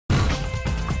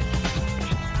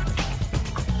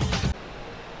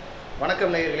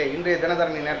வணக்கம் நேயர்களே, இன்றைய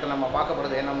தினதரணி நேரத்தில் நம்ம பார்க்க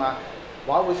போகிறது என்னன்னா,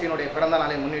 வஉசியினுடைய பிறந்த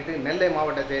நாளை முன்னிட்டு நெல்லை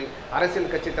மாவட்டத்தில்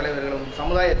அரசியல் கட்சி தலைவர்களும்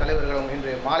சமுதாய தலைவர்களும்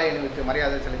இன்று மாலை அணிவித்து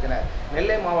மரியாதை செலுத்தினர்.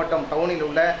 நெல்லை மாவட்டம் டவுனில்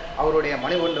உள்ள அவருடைய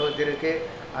மணிமண்டபத்திற்கு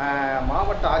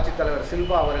மாவட்ட ஆட்சித்தலைவர்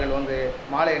சில்வா அவர்கள்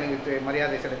மாலை அணிவித்து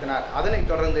மரியாதை செலுத்தினார். அதனைத்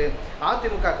தொடர்ந்து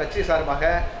அதிமுக கட்சி சார்பாக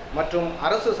மற்றும்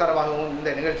அரசு சார்பாகவும் இந்த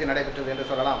நிகழ்ச்சி நடைபெற்றது என்று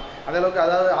சொல்லலாம்.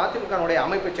 அதாவது அதிமுகனுடைய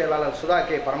அமைப்பு செயலாளர் சுதா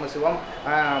கே பரமசிவம்,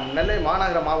 நெல்லை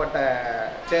மாநகர மாவட்ட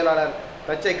செயலாளர்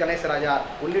தச்சை கணேசராஜா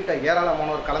உள்ளிட்ட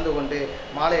ஏராளமானோர் கலந்து கொண்டு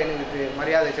மாலை அணிவித்து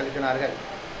மரியாதை செலுத்தினார்கள்.